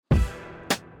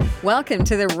Welcome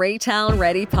to the Retail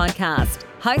Ready podcast,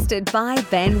 hosted by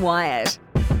Ben Wyatt,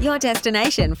 your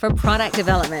destination for product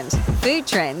development, food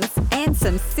trends, and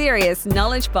some serious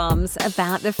knowledge bombs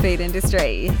about the food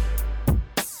industry.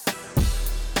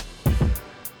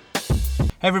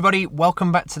 Hey everybody,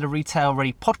 welcome back to the Retail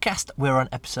Ready podcast. We're on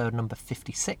episode number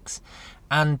 56.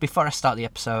 And before I start the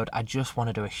episode, I just want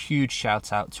to do a huge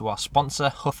shout out to our sponsor,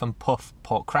 Huff and Puff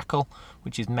Pork Crackle,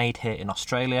 which is made here in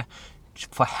Australia,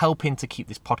 for helping to keep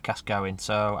this podcast going.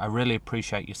 So I really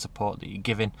appreciate your support that you're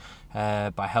giving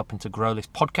by helping to grow this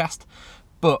podcast.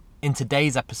 But in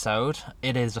today's episode,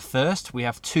 it is a first. We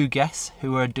have two guests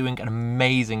who are doing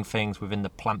amazing things within the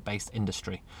plant-based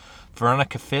industry.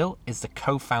 Veronica Phil is the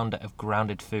co-founder of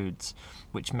Grounded Foods,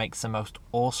 which makes the most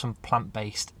awesome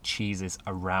plant-based cheeses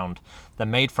around. They're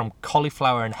made from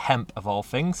cauliflower and hemp, of all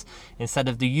things, instead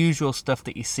of the usual stuff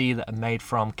that you see that are made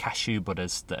from cashew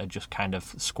butters that are just kind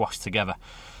of squashed together.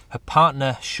 Her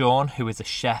partner, Sean, who is a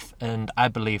chef and I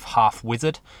believe half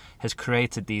wizard, has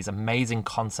created these amazing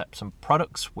concepts and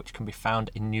products which can be found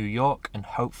in New York and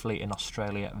hopefully in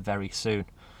Australia very soon.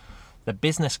 The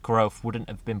business growth wouldn't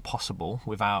have been possible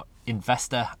without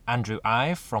investor Andrew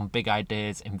Ive from Big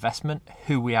Ideas Investment,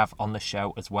 who we have on the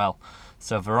show as well.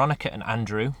 So Veronica and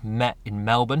Andrew met in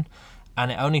Melbourne, and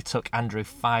it only took Andrew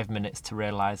 5 minutes to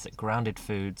realise that Grounded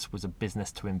Foods was a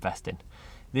business to invest in.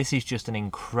 This is just an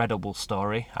incredible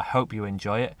story. I hope you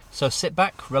enjoy it. So sit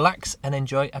back, relax, and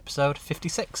enjoy episode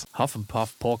 56. Huff and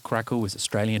Puff Pork Crackle is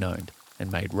Australian owned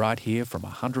and made right here from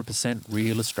 100%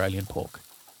 real Australian pork.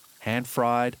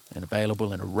 Hand-fried and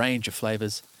available in a range of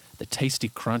flavours, the tasty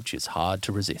crunch is hard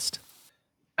to resist.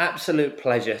 Absolute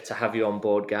pleasure to have you on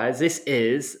board, guys. This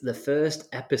is the first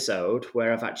episode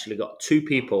where I've actually got two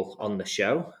people on the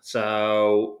show.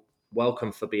 So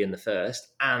welcome for being the first.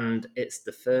 And it's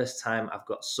the first time I've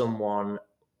got someone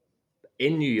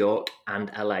in New York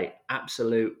and LA.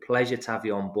 Absolute pleasure to have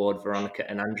you on board, Veronica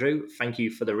and Andrew. Thank you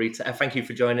for thank you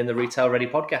for joining the Retail Ready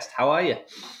podcast. How are you?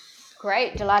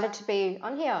 Great, delighted to be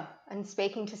on here and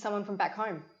speaking to someone from back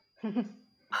home.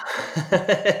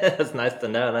 That's nice to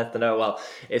know. Well,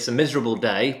 it's a miserable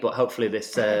day, but hopefully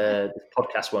this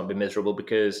podcast won't be miserable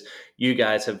because you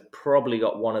guys have probably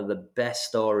got one of the best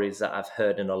stories that I've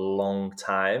heard in a long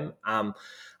time.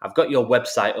 I've got your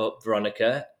website up,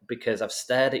 Veronica, because I've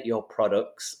stared at your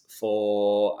products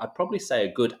for, I'd probably say,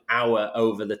 a good hour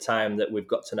over the time that we've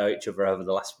got to know each other over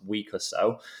the last week or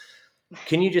so.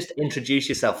 Can you just introduce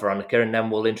yourself, Veronica, and then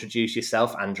we'll introduce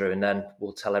yourself, Andrew, and then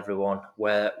we'll tell everyone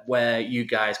where you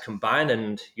guys combine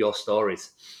and your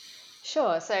stories.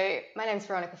 Sure. So my name is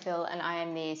Veronica Phil, and I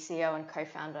am the CEO and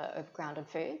co-founder of Grounded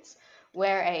Foods.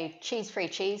 We're a cheese-free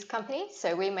cheese company,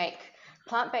 so we make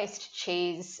plant-based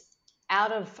cheese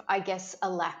out of, I guess, a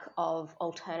lack of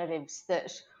alternatives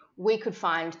that we could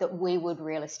find that we would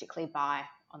realistically buy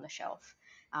on the shelf.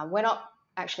 We're not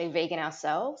actually vegan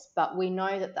ourselves, but we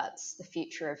know that that's the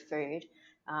future of food.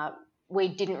 We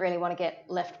didn't really want to get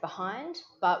left behind,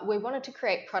 but we wanted to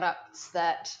create products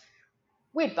that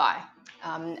we'd buy.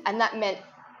 And that meant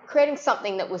creating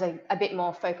something that was a bit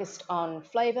more focused on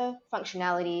flavor,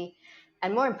 functionality,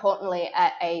 and more importantly,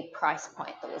 at a price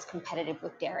point that was competitive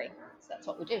with dairy. So that's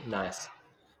what we do. Nice.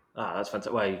 That's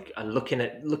fantastic. Well, looking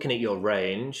at your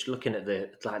range, looking at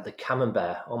the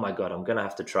camembert. Oh my God, I'm gonna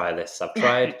have to try this. I've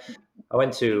tried. I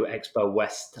went to Expo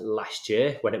West last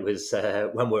year when it was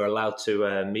when we were allowed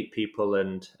to meet people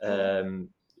and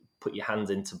put your hands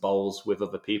into bowls with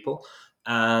other people,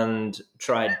 and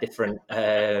tried different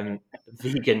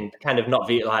vegan, kind of not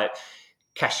vegan, like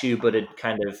cashew buttered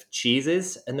kind of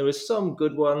cheeses, and there was some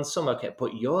good ones, some okay,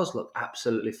 but yours look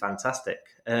absolutely fantastic.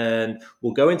 And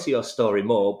we'll go into your story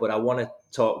more, but I want to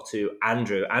talk to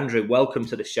Andrew. Andrew, welcome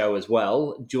to the show as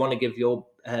well. Do you want to give your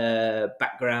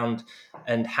background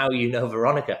and how you know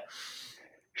Veronica?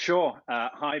 Sure.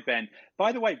 Hi, Ben.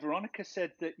 By the way, Veronica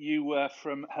said that you were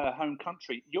from her home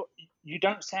country. You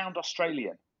don't sound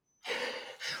Australian.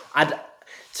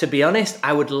 To be honest,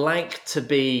 I would like to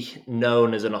be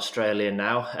known as an Australian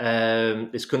now.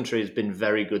 This country has been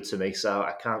very good to me, so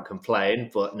I can't complain.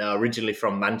 But no, originally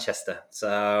from Manchester.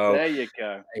 So there you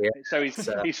go. Yeah, so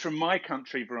he's from my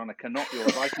country, Veronica, not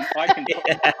yours. I can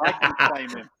claim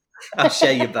him. I'll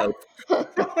share you both.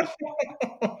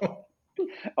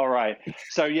 All right.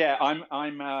 So yeah,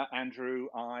 I'm Andrew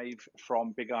Ive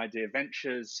from Big Idea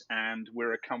Ventures, and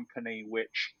we're a company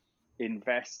which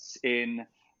invests in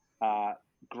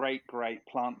great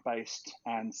plant-based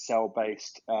and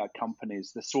cell-based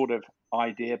companies. The sort of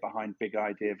idea behind Big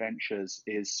Idea Ventures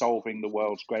is solving the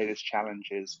world's greatest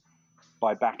challenges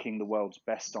by backing the world's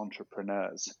best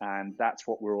entrepreneurs, and that's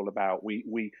what we're all about.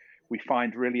 We we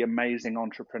find really amazing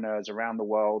entrepreneurs around the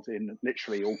world in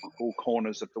literally all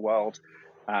corners of the world,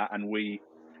 and we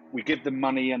give them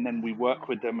money, and then we work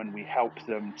with them and we help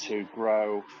them to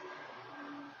grow.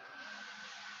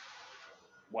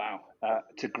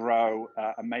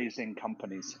 Amazing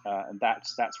companies, and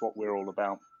that's what we're all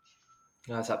about.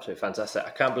 That's absolutely fantastic. I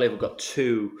can't believe we've got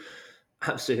two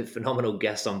absolutely phenomenal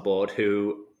guests on board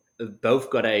who have both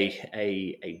got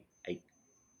a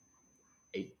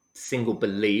single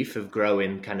belief of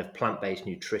growing kind of plant-based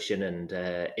nutrition and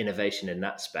innovation in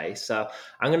that space. So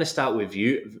I'm going to start with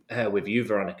you,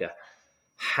 Veronica.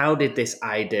 How did this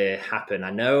idea happen? I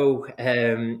know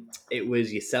it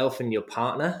was yourself and your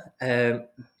partner.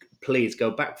 Please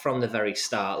go back from the very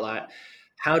start. Like,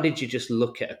 how did you just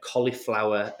look at a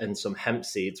cauliflower and some hemp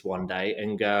seeds one day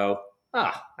and go,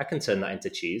 I can turn that into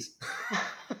cheese?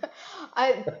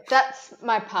 That's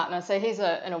my partner. So he's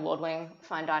an award-winning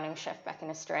fine dining chef back in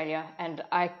Australia, and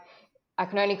I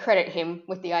can only credit him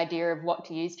with the idea of what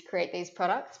to use to create these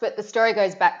products. But the story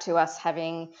goes back to us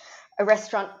having a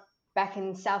restaurant back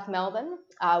in South Melbourne,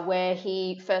 where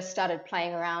he first started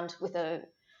playing around with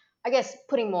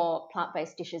putting more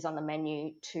plant-based dishes on the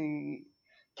menu to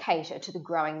cater to the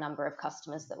growing number of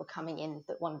customers that were coming in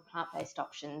that wanted plant-based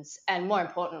options, and more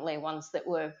importantly, ones that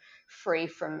were free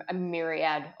from a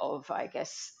myriad of,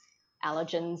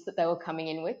 allergens that they were coming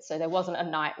in with. So there wasn't a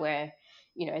night where,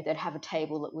 they'd have a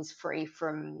table that was free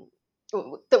from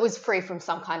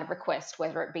some kind of request,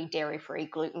 whether it be dairy-free,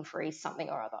 gluten-free, something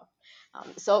or other.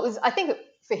 So it was, I think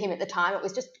for him at the time, it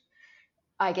was just,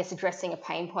 addressing a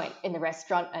pain point in the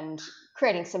restaurant and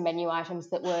creating some menu items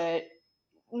that were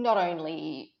not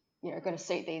only, going to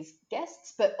suit these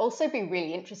guests, but also be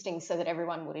really interesting so that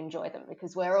everyone would enjoy them,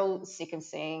 because we're all sick of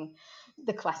seeing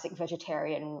the classic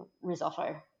vegetarian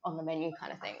risotto on the menu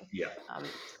kind of thing. Yeah.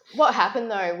 What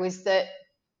happened though was that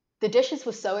the dishes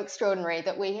were so extraordinary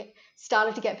that we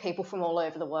started to get people from all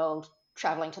over the world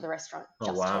traveling to the restaurant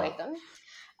just to eat them.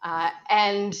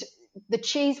 And the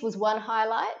cheese was one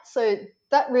highlight. So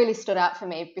that really stood out for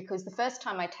me, because the first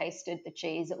time I tasted the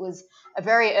cheese, it was a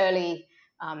very early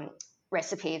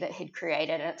recipe that he'd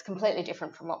created, and it's completely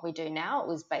different from what we do now. It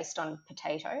was based on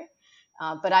potato,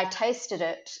 but I tasted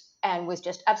it and was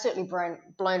just absolutely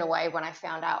blown away when I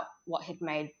found out what he'd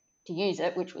made to use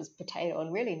it, which was potato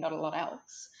and really not a lot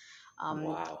else.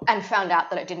 And found out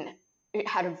that it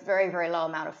had a very, very low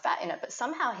amount of fat in it, but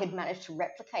somehow he'd managed to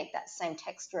replicate that same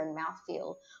texture and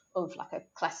mouthfeel of like a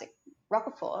classic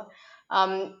Roquefort.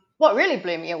 What really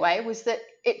blew me away was that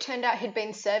it turned out he'd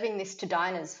been serving this to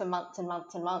diners for months and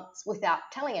months and months without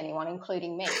telling anyone,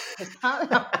 including me, his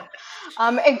partner,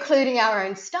 including our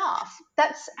own staff.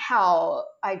 That's how,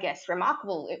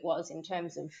 remarkable it was in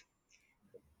terms of,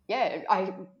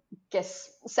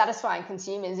 satisfying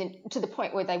consumers to the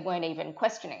point where they weren't even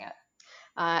questioning it.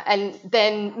 And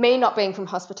then me not being from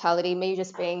hospitality, me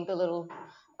just being the little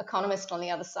economist on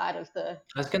the other side of the...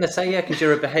 I was going to say, because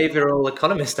you're a behavioural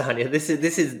economist, aren't you? This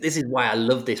is why I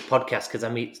love this podcast, because I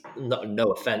meet, no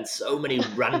offence, so many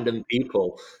random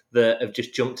people that have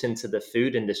just jumped into the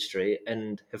food industry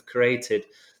and have created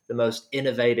the most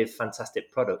innovative,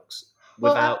 fantastic products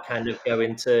without kind of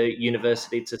going to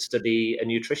university to study a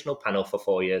nutritional panel for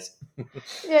 4 years.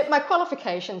 Yeah, my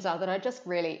qualifications are that I just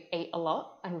really eat a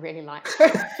lot and really like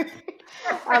food.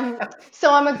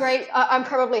 So I'm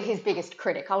probably his biggest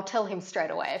critic. I'll tell him straight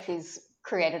away if he's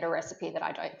created a recipe that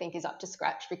I don't think is up to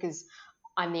scratch, because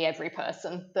I'm the every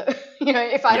person that,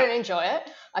 if I don't enjoy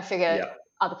it, I figure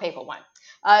other people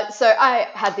won't. So I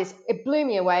had this, it blew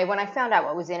me away. When I found out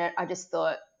what was in it, I just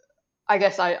thought, I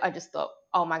just thought,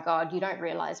 oh my God, you don't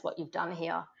realize what you've done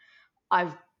here. I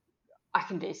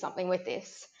can do something with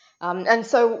this. And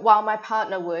so while my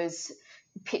partner was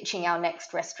pitching our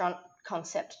next restaurant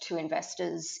concept to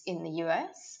investors in the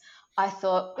US, I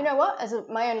thought, you know what, as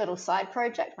my own little side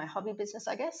project, my hobby business,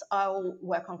 I'll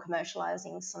work on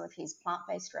commercializing some of his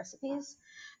plant-based recipes.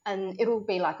 And it'll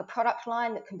be like a product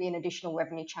line that can be an additional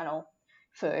revenue channel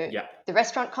for the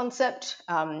restaurant concept.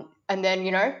 And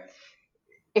then,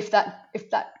 if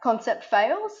that concept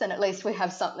fails, then at least we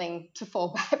have something to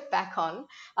fall back on.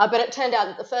 But it turned out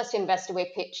that the first investor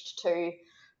we pitched to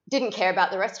didn't care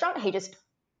about the restaurant. He just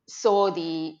saw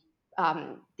the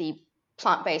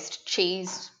plant-based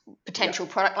cheese potential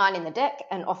product line in the deck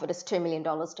and offered us $2 million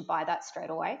to buy that straight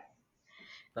away.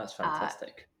 That's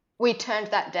fantastic. We turned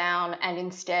that down and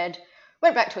instead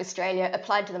went back to Australia,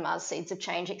 applied to the Mars Seeds of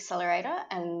Change Accelerator,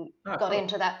 and got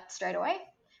into that straight away.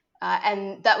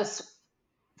 And that was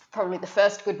probably the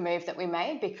first good move that we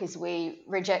made, because we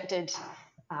rejected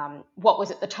what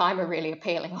was at the time a really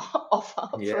appealing offer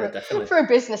for a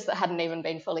business that hadn't even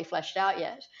been fully fleshed out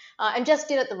yet, and just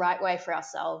did it the right way for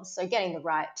ourselves. So getting the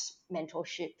right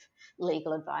mentorship,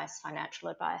 legal advice, financial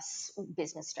advice,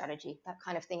 business strategy, that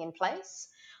kind of thing in place.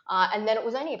 And then it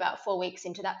was only about 4 weeks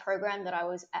into that program that I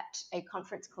was at a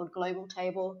conference called Global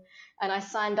Table, and I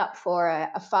signed up for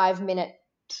a 5-minute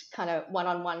kind of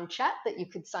one-on-one chat that you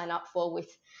could sign up for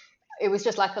with. It was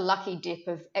just like a lucky dip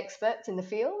of experts in the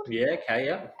field. Yeah, okay,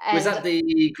 yeah. And was that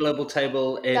the Global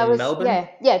Table in Melbourne?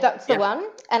 Yeah, that's the one.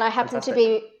 And I happened to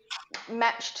be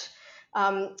matched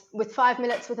with 5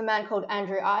 minutes with a man called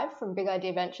Andrew Ive from Big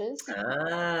Idea Ventures.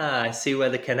 I see where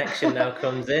the connection now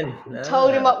comes in.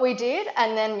 Told him what we did,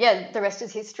 and then, the rest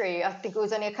is history. I think it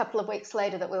was only a couple of weeks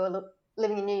later that we were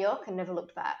living in New York and never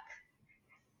looked back.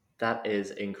 That is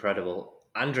incredible.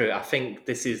 Andrew, I think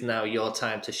this is now your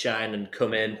time to shine and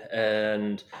come in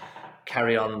and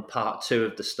carry on part 2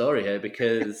 of the story here,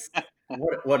 because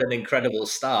what an incredible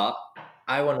start.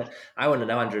 I want to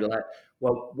know, Andrew,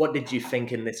 what did you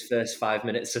think in this first 5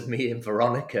 minutes of meeting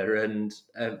Veronica, and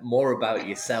more about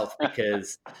yourself,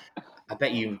 because I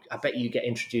bet you get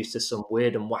introduced to some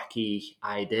weird and wacky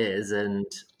ideas, and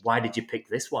why did you pick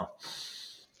this one?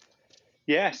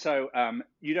 Yeah, so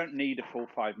you don't need a full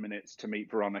 5 minutes to meet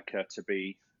Veronica to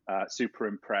be super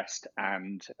impressed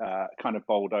and kind of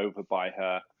bowled over by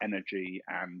her energy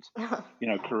and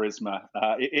charisma.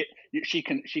 She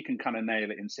can kind of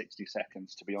nail it in 60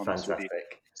 seconds, to be honest with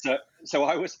you. So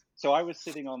I was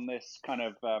sitting on this kind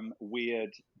of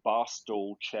weird bar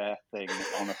stool chair thing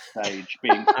on a stage,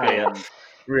 being filmed.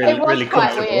 Really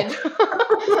quite weird.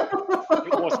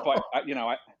 It was quite,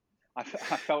 I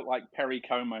felt like Perry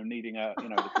Como needing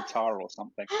the guitar or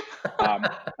something.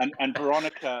 And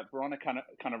Veronica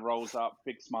kind of rolls up,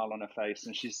 big smile on her face,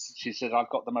 and she says, "I've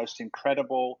got the most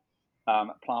incredible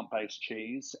plant-based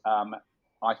cheese.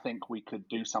 I think we could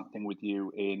do something with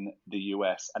you in the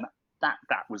US." And that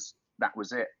was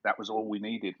it. That was all we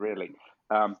needed, really.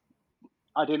 I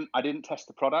didn't test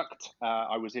the product.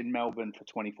 I was in Melbourne for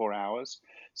 24 hours,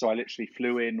 so I literally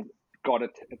flew in, got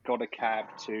a cab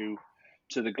to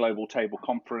the Global Table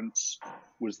conference,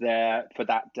 was there for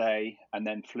that day, and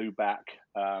then flew back,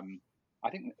 I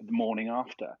think the morning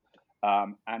after,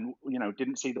 and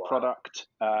didn't see the product.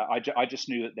 I just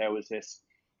knew that there was this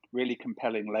really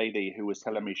compelling lady who was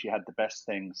telling me she had the best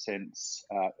thing since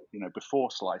before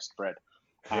sliced bread,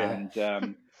 and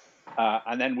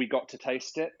then we got to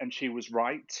taste it, and she was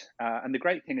right. And the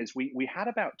great thing is we had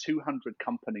about 200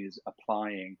 companies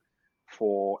applying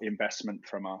for investment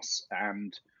from us,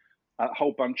 and a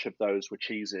whole bunch of those were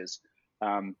cheeses,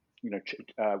 were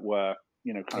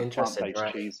kind of plant-based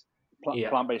cheese.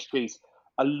 Plant-based cheese.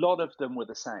 A lot of them were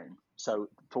the same. So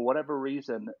for whatever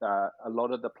reason, a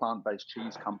lot of the plant-based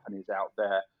cheese companies out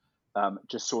there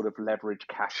just sort of leverage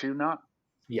cashew nut.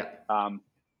 Yeah.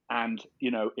 And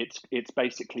it's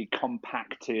basically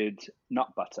compacted nut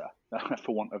butter,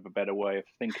 for want of a better way of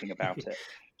thinking about it.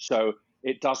 So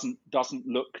it doesn't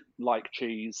look like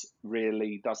cheese,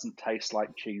 really doesn't taste like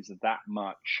cheese that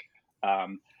much.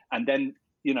 And then,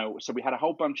 so we had a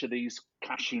whole bunch of these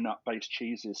cashew nut based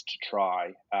cheeses to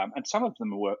try. And some of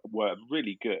them were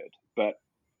really good, but,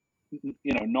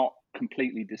 not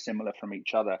completely dissimilar from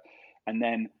each other. And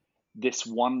then this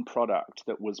one product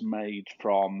that was made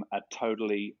from a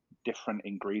totally different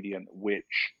ingredient,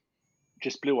 which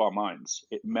just blew our minds.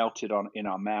 It melted in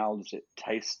our mouths. It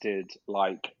tasted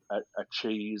like a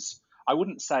cheese. I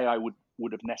wouldn't say I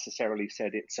would have necessarily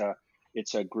said it's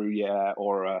a Gruyere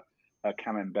or a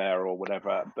Camembert or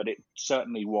whatever, but it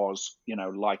certainly was,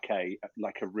 like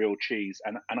a real cheese.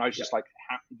 And I was just like,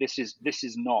 this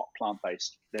is not plant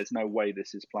based. There's no way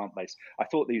this is plant based. I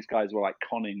thought these guys were like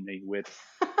conning me with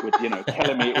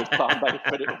telling me it was plant based,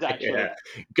 but it was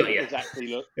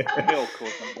actually milk or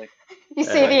something. You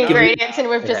see the ingredients, and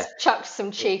we've just chucked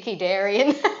some cheeky dairy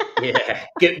in. Yeah,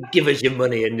 give us your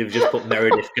money, and you've just put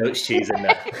Meredith goat's cheese in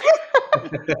there.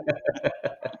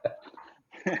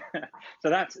 So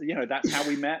that's how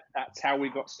we met. That's how we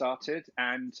got started.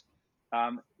 And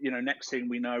next thing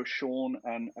we know, Sean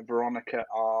and Veronica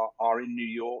are in New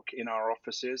York in our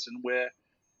offices, and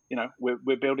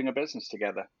we're building a business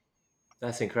together.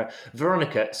 That's incredible,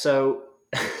 Veronica. So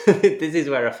this is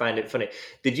where I find it funny.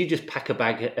 Did you just pack a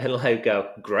bag and go,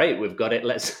 great, we've got it.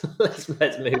 Let's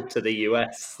move to the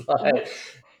US?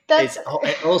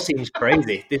 It all seems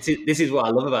crazy. This is what I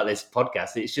love about this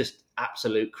podcast. It's just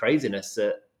absolute craziness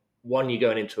that one, you're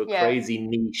going into a crazy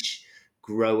niche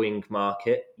growing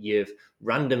market. You've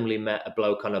randomly met a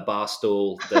bloke on a bar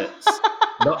stool that's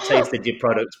not tasted your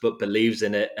products but believes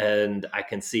in it, and I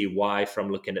can see why from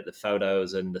looking at the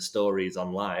photos and the stories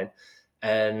online.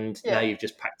 and now you've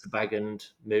just packed a bag and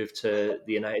moved to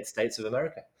the United States of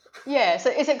America. Yeah. So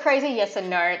is it crazy? Yes and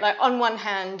no. Like on one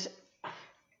hand,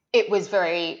 it was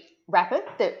very rapid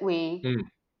that we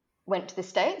went to the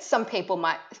States. Some people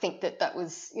might think that that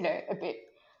was, a bit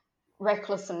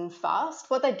reckless and fast.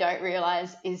 What they don't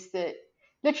realize is that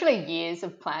literally years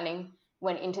of planning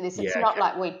went into this. It's not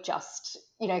like we just,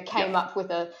 came up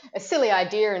with a silly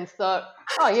idea and thought,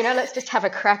 oh, let's just have a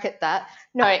crack at that.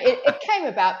 No, it came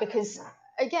about because,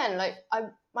 again,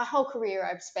 my whole career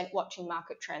I've spent watching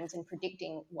market trends and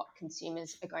predicting what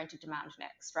consumers are going to demand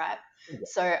next, right?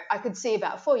 So I could see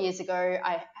about 4 years ago,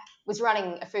 I was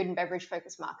running a food and beverage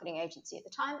focused marketing agency at the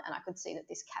time, and I could see that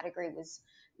this category was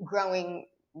growing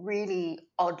really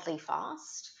oddly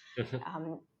fast.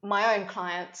 My own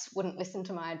clients wouldn't listen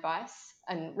to my advice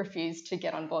and refused to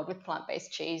get on board with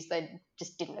plant-based cheese. They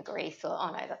just didn't agree, thought,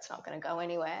 oh no, that's not going to go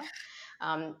anywhere.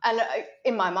 And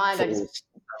in my mind,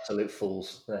 absolute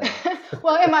fools.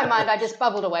 Well, in my mind, I just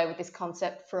bubbled away with this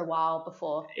concept for a while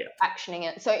before actioning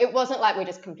it. So it wasn't like we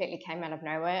just completely came out of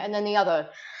nowhere. And then the other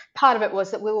part of it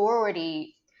was that we were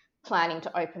already planning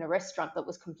to open a restaurant that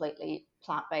was completely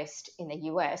plant-based in the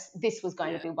US. This was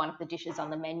going to be one of the dishes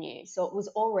on the menu. So it was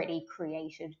already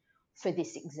created for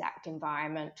this exact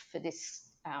environment, for this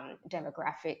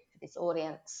demographic, for this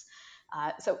audience.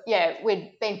 So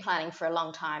we'd been planning for a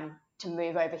long time to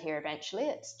move over here eventually.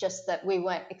 It's just that we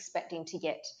weren't expecting to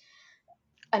get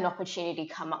an opportunity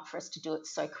come up for us to do it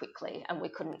so quickly, and we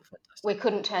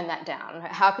couldn't turn that down.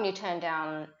 How can you turn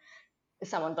down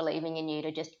someone believing in you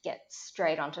to just get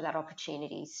straight onto that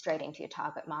opportunity, straight into your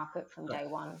target market from day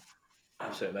one?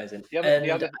 Absolutely amazing.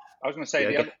 I was going to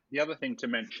say the other thing to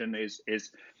mention is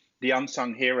the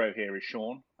unsung hero here is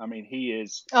Sean. I mean, he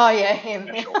is. Oh yeah, him.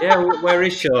 Where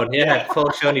is Sean? Yeah,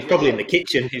 poor Sean. He's probably in the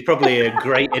kitchen. He's probably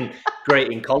great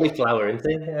in cauliflower, isn't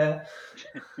he? Yeah.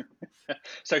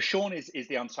 So Sean is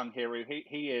the unsung hero.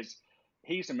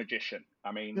 He's a magician.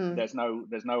 I mean, there's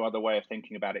no other way of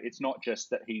thinking about it. It's not just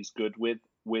that he's good with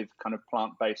kind of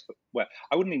plant-based, but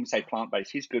I wouldn't even say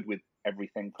plant-based. He's good with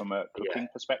everything from a cooking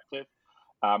perspective.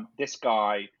 This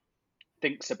guy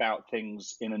thinks about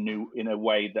things in a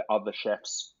way that other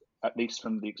chefs, at least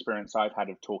from the experience I've had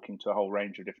of talking to a whole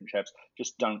range of different chefs,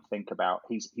 just don't think about.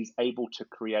 He's able to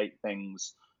create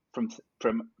things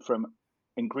from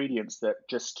ingredients that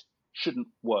just shouldn't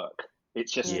work.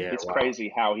 It's just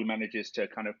crazy how he manages to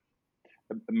kind of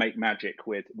make magic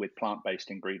with plant-based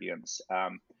ingredients,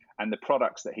 and the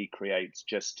products that he creates.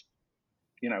 Just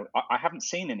I haven't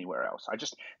seen anywhere else. I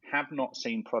just have not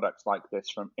seen products like this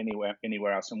from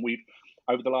anywhere else. And we've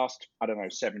over the last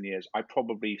 7 years, I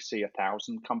probably see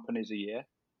 1,000 companies a year.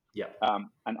 Yeah.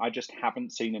 And I just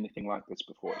haven't seen anything like this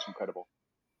before. It's incredible.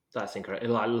 That's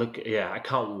incredible. I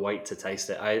can't wait to taste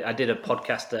it. I did a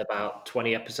podcast about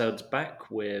 20 episodes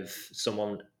back with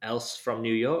someone else from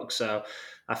New York. So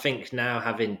I think now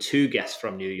having 2 guests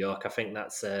from New York, I think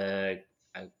that's a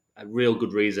real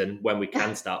good reason when we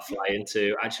can start flying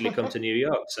to actually come to New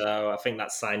York. So I think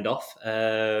that's signed off.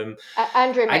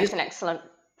 Andrew makes an excellent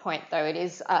point, though. It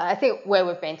is, I think where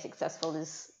we've been successful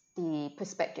is the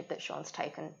perspective that Sean's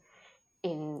taken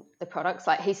in the products.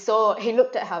 Like he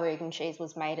looked at how vegan cheese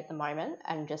was made at the moment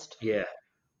and just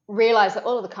realized that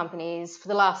all of the companies for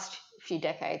the last few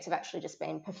decades have actually just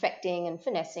been perfecting and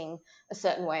finessing a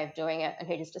certain way of doing it. And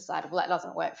he just decided, well, that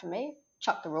doesn't work for me.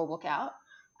 Chuck the rule book out.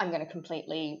 I'm going to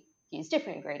completely use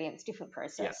different ingredients, different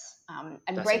process,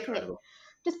 and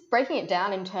breaking it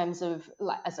down in terms of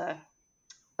like as a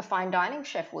fine dining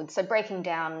chef would. So breaking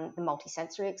down the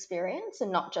multi-sensory experience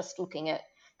and not just looking at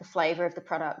the flavor of the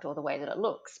product or the way that it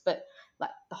looks, but like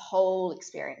the whole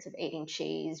experience of eating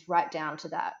cheese, right down to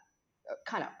that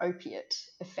kind of opiate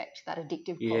effect, that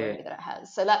addictive quality that it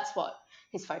has. So that's what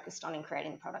he's focused on in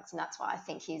creating the products, and that's why I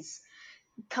think he's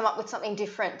come up with something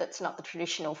different that's not the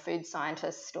traditional food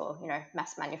scientist or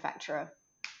mass manufacturer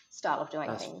style of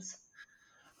doing things.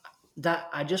 That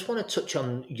I just want to touch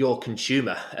on your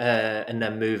consumer and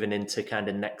then moving into kind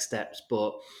of next steps.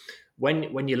 But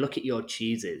when you look at your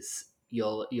cheeses,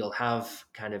 you'll have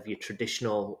kind of your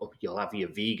traditional, you'll have your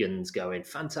vegans going,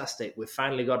 fantastic, we've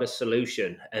finally got a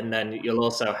solution. And then you'll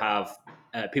also have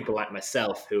people like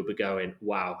myself who will be going,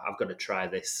 wow, I've got to try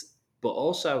this. But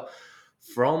also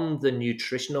from the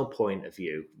nutritional point of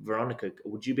view, Veronica,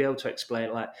 would you be able to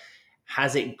explain, like,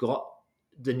 has it got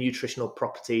the nutritional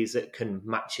properties that can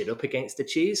match it up against the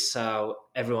cheese? So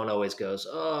everyone always goes,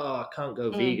 oh, I can't go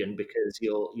vegan because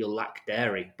you'll lack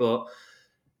dairy. But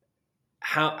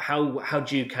how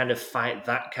do you kind of fight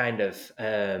that kind of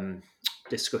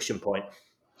discussion point?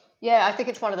 Yeah, I think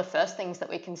it's one of the first things that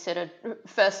we considered.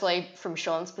 Firstly, from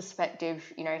Sean's perspective,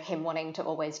 him wanting to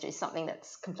always do something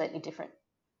that's completely different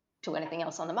to anything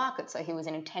else on the market. So he was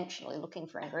intentionally looking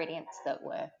for ingredients that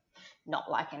were not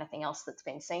like anything else that's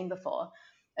been seen before.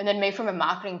 And then me, from a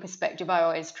marketing perspective, I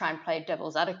always try and play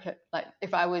devil's advocate. Like,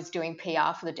 if I was doing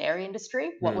PR for the dairy industry,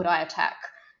 what would I attack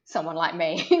someone like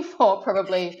me for?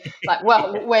 Probably like,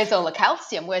 well, where's all the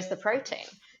calcium? Where's the protein?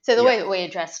 So the way that we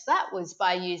addressed that was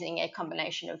by using a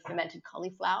combination of fermented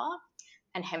cauliflower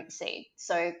and hemp seed.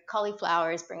 So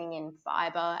cauliflower is bringing in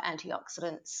fiber,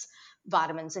 antioxidants,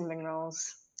 vitamins and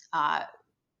minerals.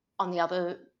 On the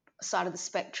other side of the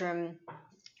spectrum,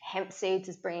 hemp seeds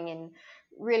is bringing in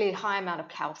really high amount of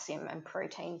calcium and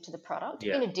protein to the product,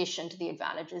 in addition to the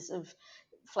advantages of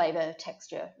flavor,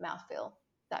 texture, mouthfeel,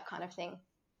 that kind of thing.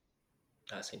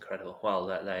 That's incredible. Well,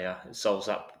 that solves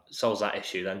that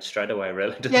issue then straight away,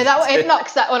 really. It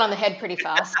knocks that one on the head pretty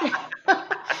fast.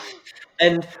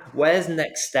 And where's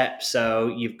next step? So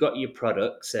you've got your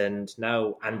products, and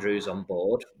now Andrew's on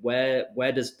board. Where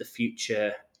does the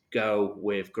future go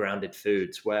with Grounded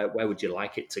Foods? Where would you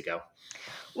like it to go?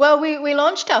 Well, we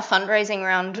launched our fundraising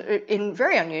round in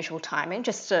very unusual timing,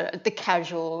 just the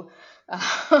casual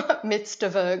midst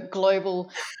of a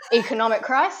global economic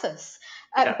crisis.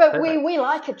 But we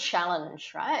like a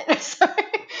challenge, right?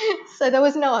 So there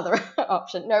was no other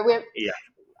option. No,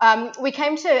 we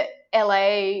came to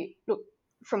LA, look,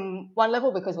 from one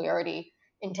level because we already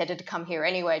intended to come here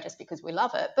anyway, just because we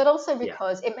love it, but also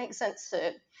because it makes sense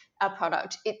to our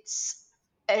product. It's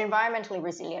an environmentally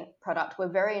resilient product. We're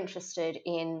very interested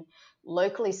in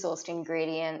locally sourced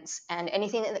ingredients and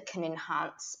anything that can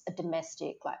enhance a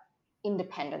domestic, like,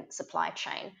 independent supply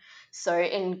chain. So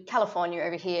in California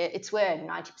over here, it's where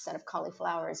 90% of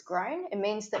cauliflower is grown. It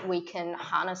means that we can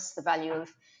harness the value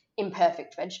of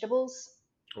imperfect vegetables.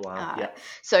 Wow.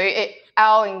 So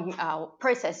our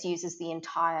process uses the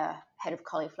entire head of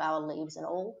cauliflower, leaves and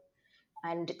all.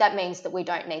 And that means that we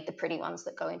don't need the pretty ones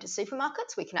that go into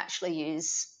supermarkets. We can actually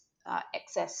use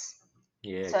excess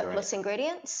surplus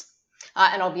ingredients.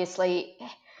 And obviously,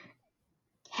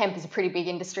 hemp is a pretty big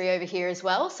industry over here as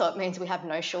well. So it means we have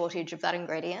no shortage of that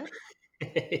ingredient.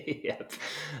 Yep.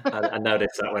 I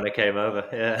noticed that when I came over.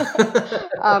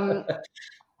 Yeah.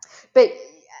 But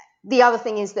the other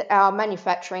thing is that our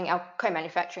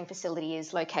co-manufacturing facility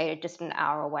is located just an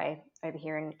hour away over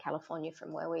here in California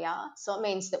from where we are. So it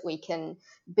means that we can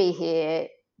be here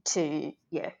to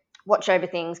watch over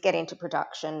things, get into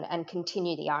production, and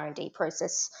continue the R&D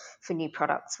process for new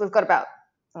products. We've got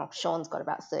Sean's got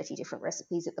about 30 different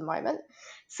recipes at the moment.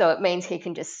 So it means he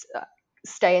can just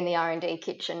stay in the R&D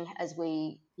kitchen as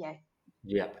we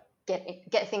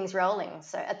get things rolling.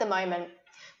 So at the moment,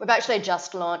 we've actually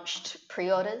just launched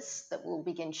pre-orders that will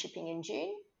begin shipping in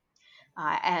June.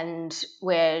 And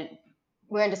we're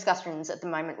in discussions at the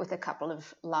moment with a couple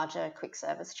of larger quick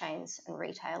service chains and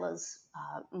retailers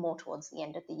more towards the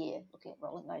end of the year, looking at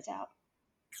rolling those out.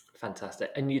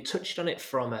 Fantastic. And you touched on it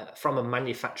from a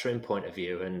manufacturing point of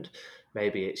view, and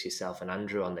maybe it's yourself and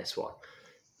Andrew on this one.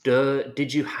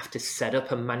 Did you have to set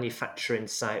up a manufacturing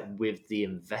site with the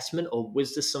investment, or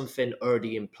was there something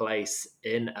already in place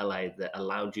in LA that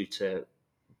allowed you to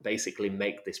basically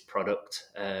make this product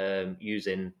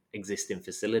using existing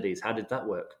facilities? How did that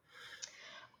work?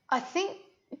 I think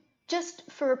just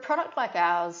for a product like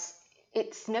ours,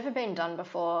 it's never been done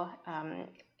before.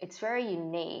 It's very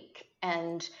unique,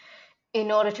 and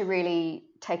in order to really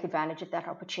take advantage of that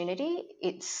opportunity,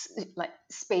 it's like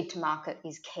speed to market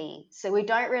is key. So we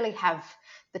don't really have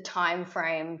the time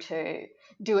frame to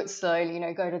do it slowly,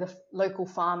 go to the local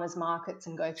farmers markets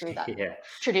and go through that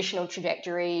traditional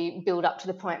trajectory, build up to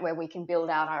the point where we can build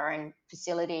out our own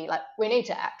facility. Like, we need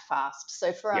to act fast.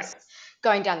 So for us,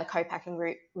 going down the co-packing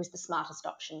route was the smartest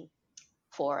option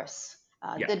for us.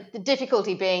 The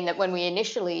difficulty being that when we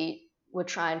initially were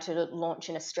trying to launch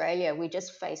in Australia, we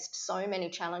just faced so many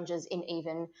challenges in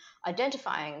even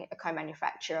identifying a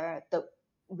co-manufacturer that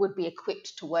would be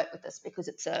equipped to work with us, because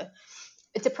it's a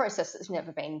process that's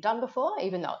never been done before,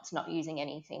 even though it's not using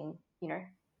anything,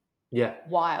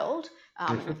 wild.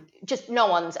 Just no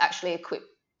one's actually equipped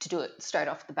to do it straight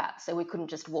off the bat. So we couldn't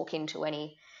just walk into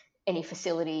any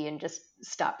facility and just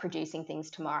start producing things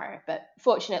tomorrow. But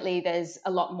fortunately, there's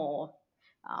a lot more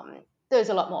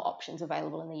options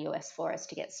available in the US for us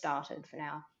to get started for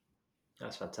now.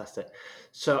 That's fantastic.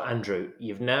 So Andrew,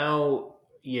 you've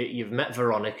met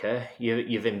Veronica,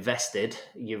 you've invested,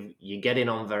 you're getting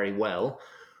on very well.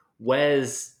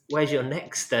 Where's your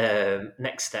next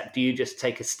step? Do you just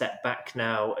take a step back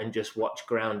now and just watch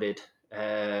Grounded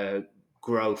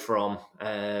grow from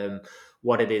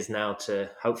what it is now to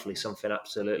hopefully something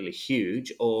absolutely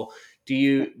huge? Or do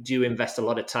you invest a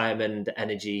lot of time and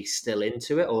energy still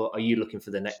into it, or are you looking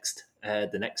for the next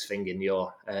thing in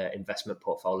your investment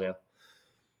portfolio?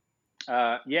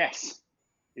 Yes,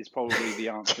 is probably the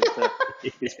answer to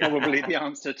is probably the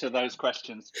answer to those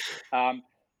questions.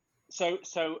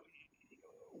 So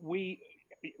we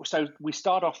we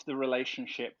start off the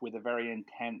relationship with a very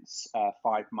intense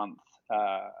 5 month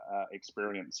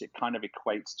experience. It kind of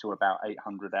equates to about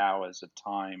 800 hours of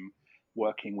time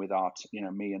working with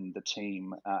me and the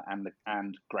team,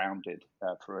 and Grounded,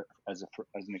 as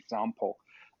an example.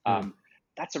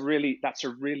 That's a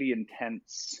really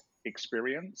intense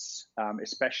experience,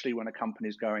 especially when a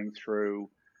company's going through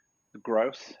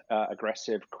growth,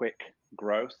 aggressive, quick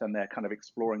growth, and they're kind of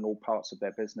exploring all parts of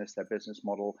their business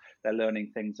model. They're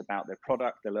learning things about their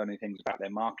product, they're learning things about their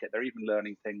market, they're even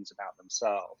learning things about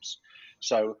themselves.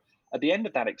 So at the end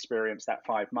of that experience, that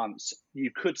 5 months, you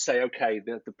could say, okay,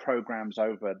 the program's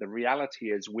over. The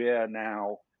reality is we're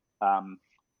now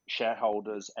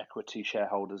equity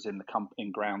shareholders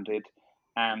in Grounded,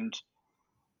 and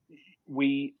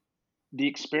the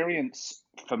experience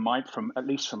from at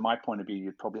least from my point of view,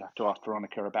 you'd probably have to ask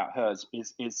Veronica about hers,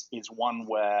 is one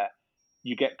where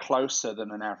you get closer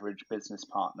than an average business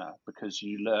partner because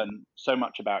you learn so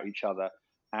much about each other,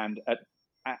 and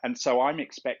so I'm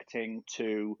expecting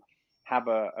to have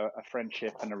a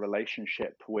friendship and a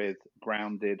relationship with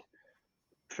Grounded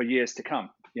for years to come.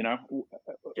 Yep.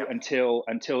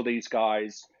 Until these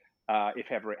guys,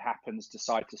 if ever it happens,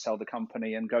 decide to sell the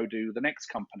company and go do the next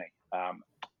company.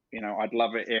 I'd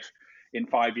love it if in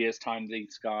 5 years' time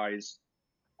these guys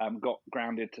got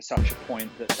Grounded to such a point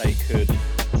that they could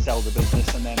sell the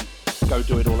business and then go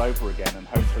do it all over again. And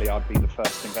hopefully I'd be the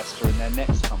first investor in their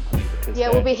next company. Because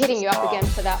we'll be hitting you up again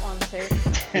for that one too.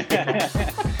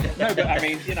 No, but I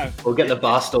mean, we'll get the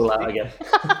bar stool out again.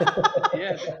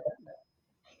 Yeah.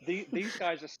 These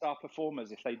guys are star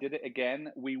performers. If they did it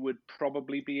again, we would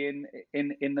probably be in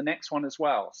the next one as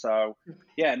well. So,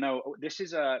 this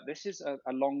is a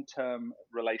long-term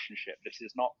relationship. This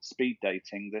is not speed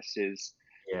dating. This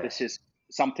is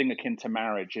something akin to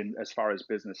marriage as far as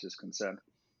business is concerned.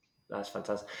 That's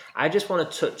fantastic. I just want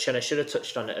to touch, and I should have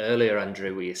touched on it earlier,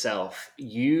 Andrew, with yourself.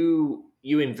 You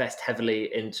invest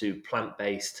heavily into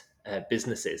plant-based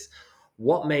businesses.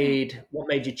 What made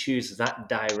you choose that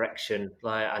direction?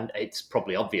 And it's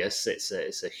probably obvious. It's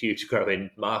a huge growing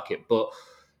market, but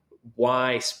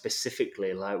why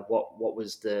specifically? What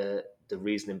was the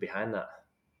reasoning behind that?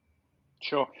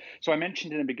 Sure. So I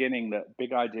mentioned in the beginning that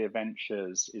Big Idea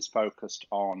Ventures is focused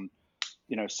on,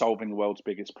 solving the world's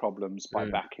biggest problems by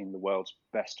backing the world's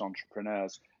best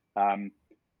entrepreneurs.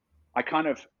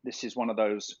 This is one of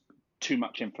those too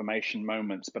much information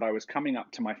moments, but I was coming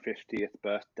up to my 50th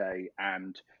birthday,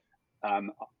 and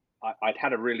I'd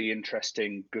had a really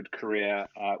interesting, good career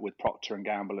with Procter &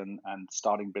 Gamble and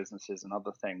starting businesses and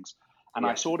other things. And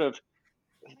I sort of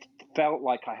felt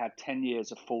like I had 10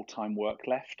 years of full-time work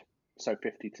left, so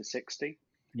 50 to 60.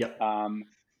 Yep.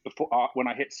 When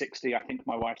I hit 60, I think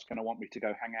my wife's going to want me to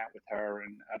go hang out with her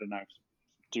and, I don't know,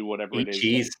 do whatever eat it is.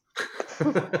 Cheese.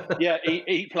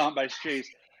 Eat plant-based cheese.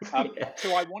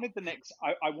 So I wanted the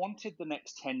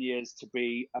next 10 years to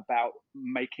be about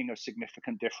making a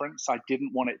significant difference. I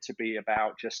didn't want it to be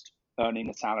about just earning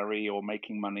a salary or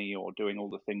making money or doing all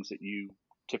the things that you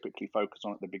typically focus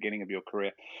on at the beginning of your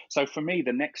career. So for me,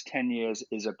 the next 10 years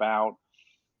is about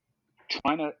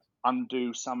trying to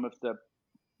undo some of the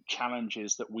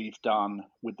challenges that we've done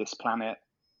with this planet,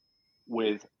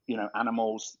 with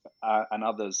animals and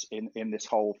others in this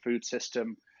whole food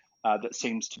system that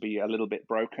seems to be a little bit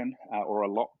broken or a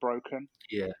lot broken.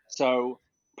 Yeah. So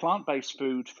plant-based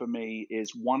food for me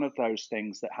is one of those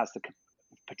things that has the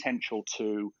potential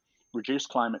to reduce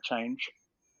climate change,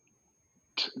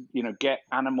 get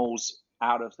animals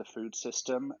out of the food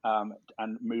system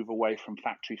and move away from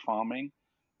factory farming.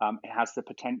 It has the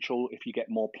potential, if you get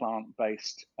more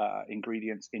plant-based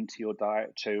ingredients into your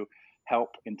diet, to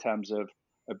help in terms of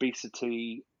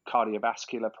obesity,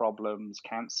 cardiovascular problems,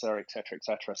 cancer, et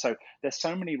cetera. So there's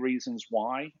so many reasons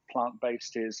why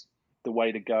plant-based is the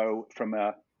way to go from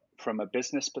a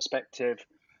business perspective,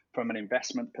 from an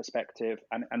investment perspective,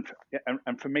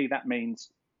 and for me that means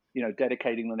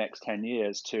dedicating the next 10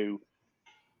 years to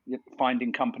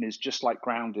finding companies just like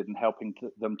Grounded and helping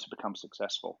them to become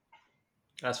successful.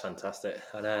 That's fantastic,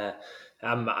 and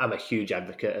I'm a huge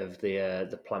advocate of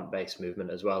the plant-based movement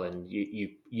as well. And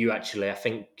you actually, I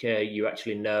think you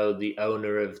actually know the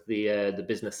owner of the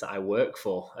business that I work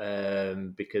for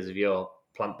because of your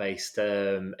plant-based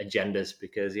agendas.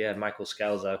 Because Michael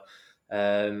Scalzo,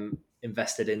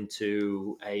 invested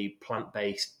into a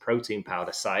plant-based protein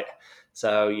powder site.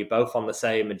 So you're both on the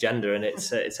same agenda, and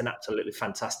it's an absolutely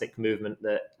fantastic movement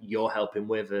that you're helping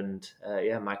with, and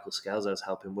Michael Scalzo's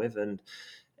helping with, and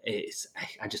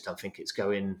I just don't think it's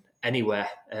going anywhere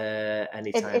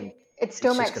anytime. It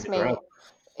still It's just makes going to me grow.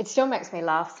 it still makes me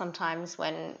laugh sometimes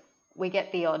when we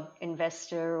get the odd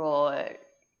investor or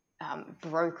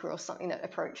broker or something that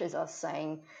approaches us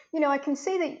saying, I can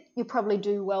see that you probably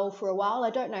do well for a while.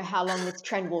 I don't know how long this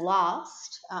trend will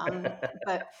last,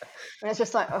 but it's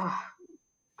just like, oh,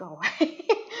 go away.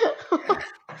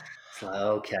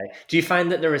 Okay. Do you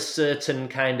find that there are certain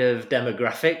kind of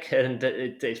demographic, and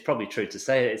it's probably true to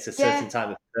say it's a certain type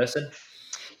of person?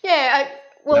 Yeah.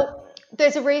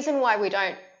 There's a reason why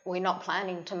we're not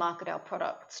planning to market our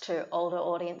products to older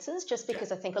audiences, just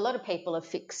because I think a lot of people are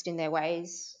fixed in their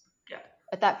ways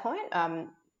at that point. I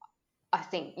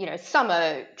think, some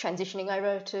are transitioning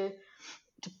over to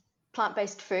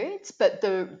plant-based foods, but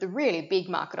the really big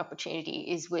market opportunity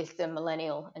is with the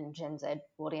millennial and Gen Z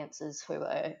audiences who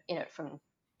are in it from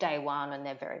day one, and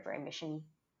they're very, very mission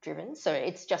driven. So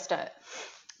it's just a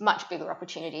much bigger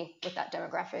opportunity with that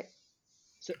demographic.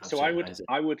 So I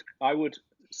would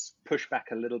push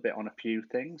back a little bit on a few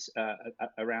things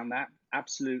around that.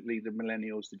 Absolutely, the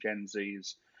millennials, the Gen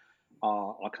Zs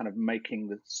are kind of making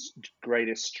the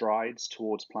greatest strides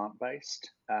towards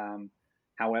plant-based.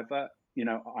 However,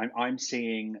 I'm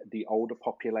seeing the older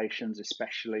populations,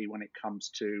 especially when it comes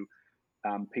to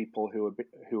people who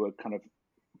are kind of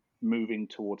moving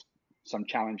towards some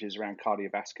challenges around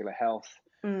cardiovascular health,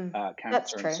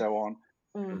 cancer, and so on.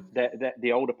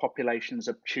 The older populations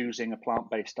are choosing a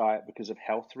plant-based diet because of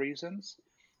health reasons.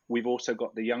 We've also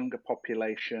got the younger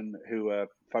population who are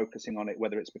focusing on it,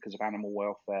 whether it's because of animal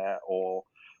welfare or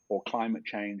climate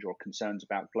change or concerns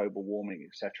about global warming,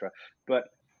 etc. But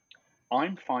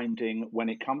I'm finding when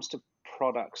it comes to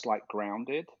products like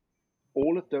Grounded,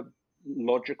 all of the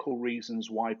logical reasons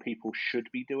why people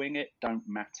should be doing it don't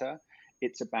matter.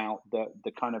 It's about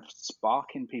the kind of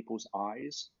spark in people's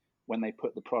eyes when they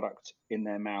put the product in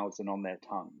their mouths and on their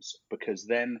tongues, because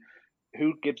then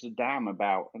who gives a damn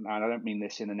about, and I don't mean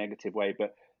this in a negative way,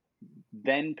 but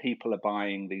then people are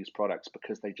buying these products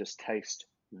because they just taste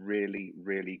really,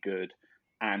 really good.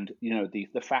 And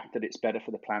the fact that it's better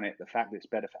for the planet, the fact that it's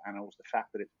better for animals, the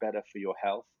fact that it's better for your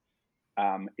health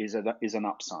is an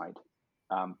upside,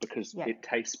 because it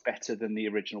tastes better than the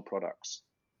original products.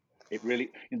 It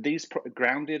really,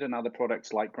 Grounded and other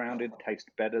products like Grounded taste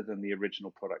better than the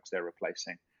original products they're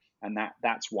replacing, and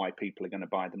that's why people are going to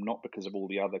buy them, not because of all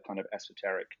the other kind of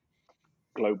esoteric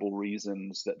global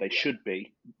reasons that they should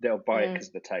be. They'll buy it because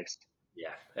of the taste.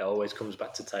 Yeah, it always comes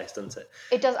back to taste, doesn't it?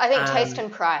 It does. I think taste and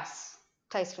price.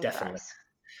 Definitely. Price.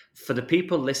 For the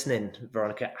people listening,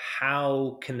 Veronica,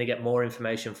 how can they get more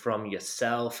information from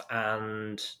yourself,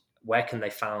 and where can they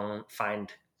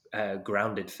find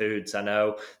Grounded Foods? I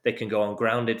know they can go on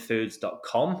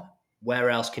groundedfoods.com. Where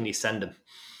else can you send them?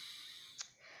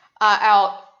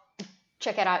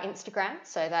 Check out our Instagram.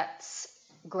 So that's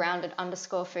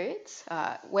grounded_foods.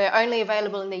 We're only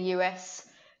available in the US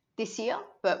this year,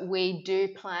 but we do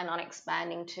plan on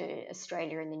expanding to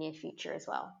Australia in the near future as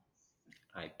well.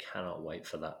 I cannot wait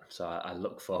for that. So I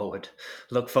look forward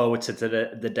to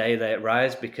the day that it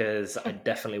arrives, because I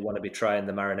definitely want to be trying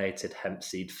the marinated hemp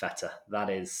seed feta. That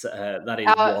is one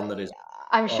that is.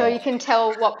 I'm sure you can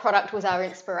tell what product was our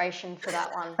inspiration for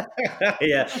that one.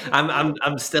 Yeah,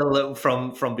 I'm still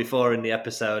from before in the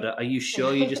episode. Are you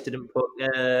sure you just didn't put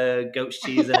goat's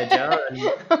cheese in a jar?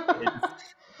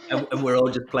 And we're all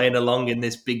just playing along in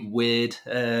this big weird.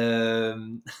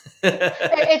 It's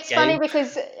game. funny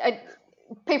because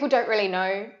people don't really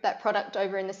know that product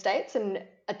over in the States, and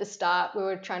at the start we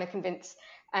were trying to convince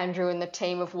Andrew and the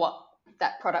team of what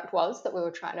that product was that we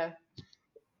were trying to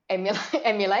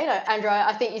emulate. Andrew,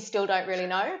 I think you still don't really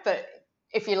know, but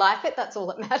if you like it, that's all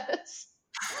that matters.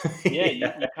 Yeah,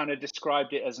 you kind of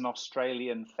described it as an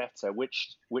Australian feta,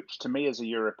 which to me as a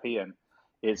European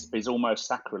is almost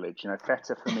sacrilege.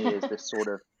 Feta for me is this sort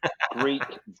of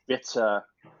Greek bitter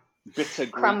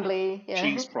Greek crumbly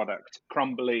cheese product,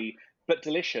 crumbly but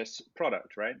delicious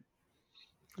product, right?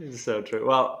 It's so true.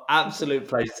 Well, absolute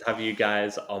pleasure to have you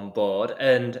guys on board.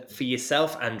 And for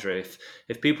yourself, Andrew,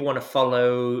 if people want to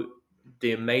follow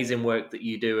the amazing work that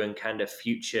you do and kind of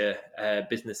future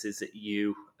businesses that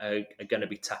you are going to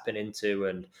be tapping into,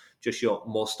 and just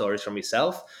more stories from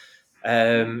yourself,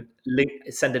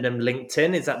 sending them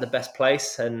LinkedIn, is that the best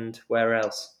place, and where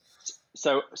else?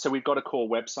 So we've got a core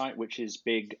website, which is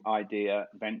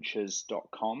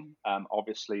bigideaventures.com.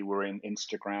 Obviously, we're in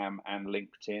Instagram and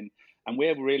LinkedIn, and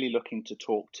we're really looking to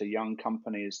talk to young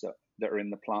companies that that are in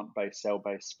the plant-based,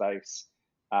 cell-based space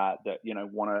that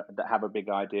that have a big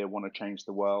idea, want to change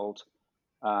the world.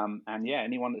 And yeah,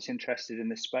 anyone that's interested in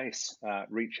this space,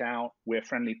 reach out. We're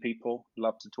friendly people.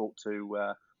 Love to talk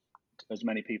to as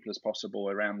many people as possible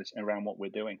around what we're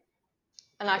doing.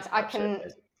 And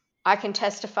I can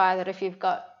testify that if you've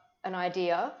got an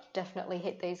idea, definitely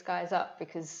hit these guys up,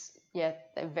 because they're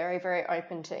very, very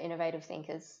open to innovative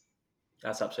thinkers.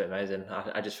 That's absolutely amazing.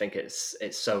 I just think it's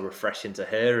so refreshing to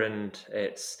hear, and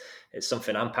it's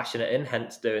something I'm passionate in,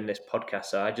 hence doing this podcast.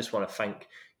 So I just want to thank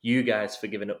you guys for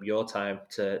giving up your time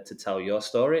to tell your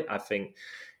story. I think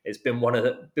it's been one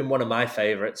of my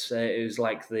favorites. It was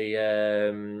like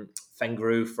the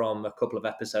Fengru from a couple of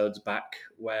episodes back,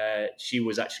 where she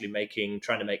was actually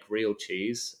trying to make real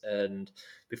cheese, and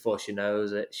before she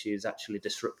knows it, she's actually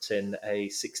disrupting a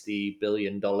 $60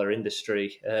 billion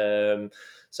industry.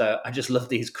 So I just love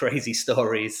these crazy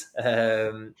stories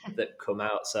that come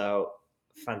out. So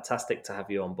fantastic to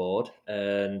have you on board,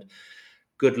 and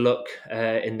good luck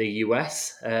in the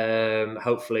US.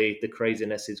 Hopefully the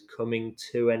craziness is coming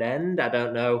to an end. I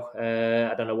don't know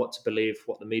what to believe,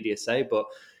 what the media say, but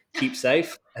keep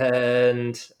safe.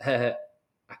 And I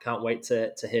can't wait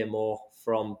to hear more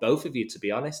from both of you, to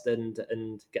be honest, and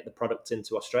get the product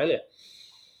into Australia.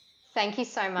 Thank you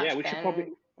so much, we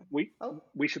Ben.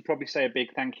 We should probably say a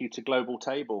big thank you to Global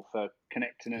Table for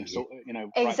connecting us,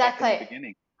 exactly. right back in the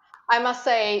beginning. I must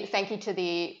say thank you to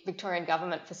the Victorian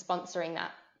government for sponsoring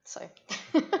that. So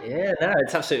yeah, no,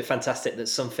 it's absolutely fantastic that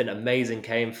something amazing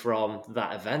came from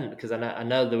that event, because I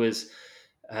know there was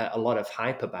a lot of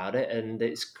hype about it, and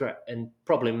it's great, and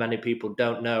probably many people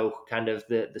don't know kind of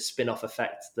the spin-off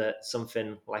effect that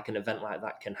something like an event like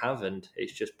that can have, and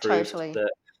it's just proved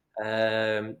that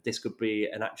this could be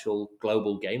an actual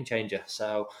global game changer.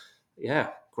 So yeah,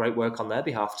 great work on their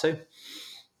behalf too.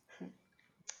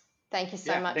 Thank you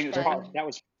so much. I think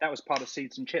that was part of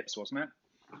Seeds and Chips, wasn't it?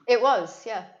 It was,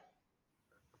 yeah.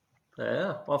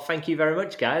 Yeah. Well, thank you very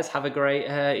much, guys. Have a great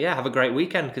have a great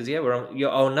weekend, because we're on.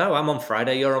 Oh no, I'm on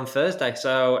Friday. You're on Thursday,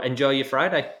 so enjoy your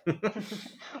Friday.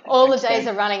 All the days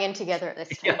are running in together at this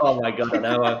time. Oh my god, I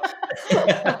know.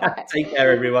 Take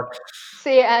care, everyone.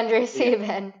 See you, Andrew. See you,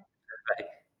 Ben.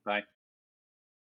 Bye.